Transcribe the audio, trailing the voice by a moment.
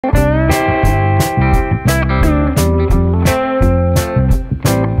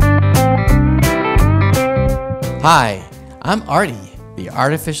Hi, I'm Artie, the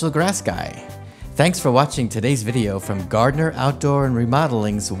artificial grass guy. Thanks for watching today's video from Gardner Outdoor and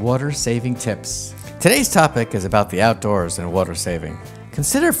Remodeling's water saving tips. Today's topic is about the outdoors and water saving.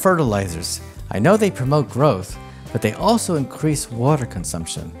 Consider fertilizers. I know they promote growth, but they also increase water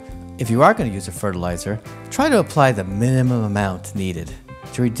consumption. If you are going to use a fertilizer, try to apply the minimum amount needed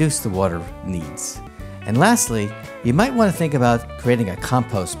to reduce the water needs. And lastly, you might want to think about creating a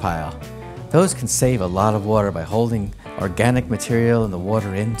compost pile. Those can save a lot of water by holding organic material and the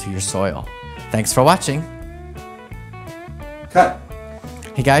water into your soil. Thanks for watching. Cut.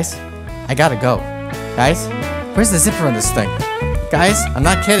 Hey guys, I gotta go. Guys, where's the zipper on this thing? Guys, I'm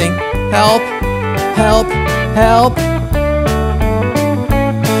not kidding. Help! Help! Help!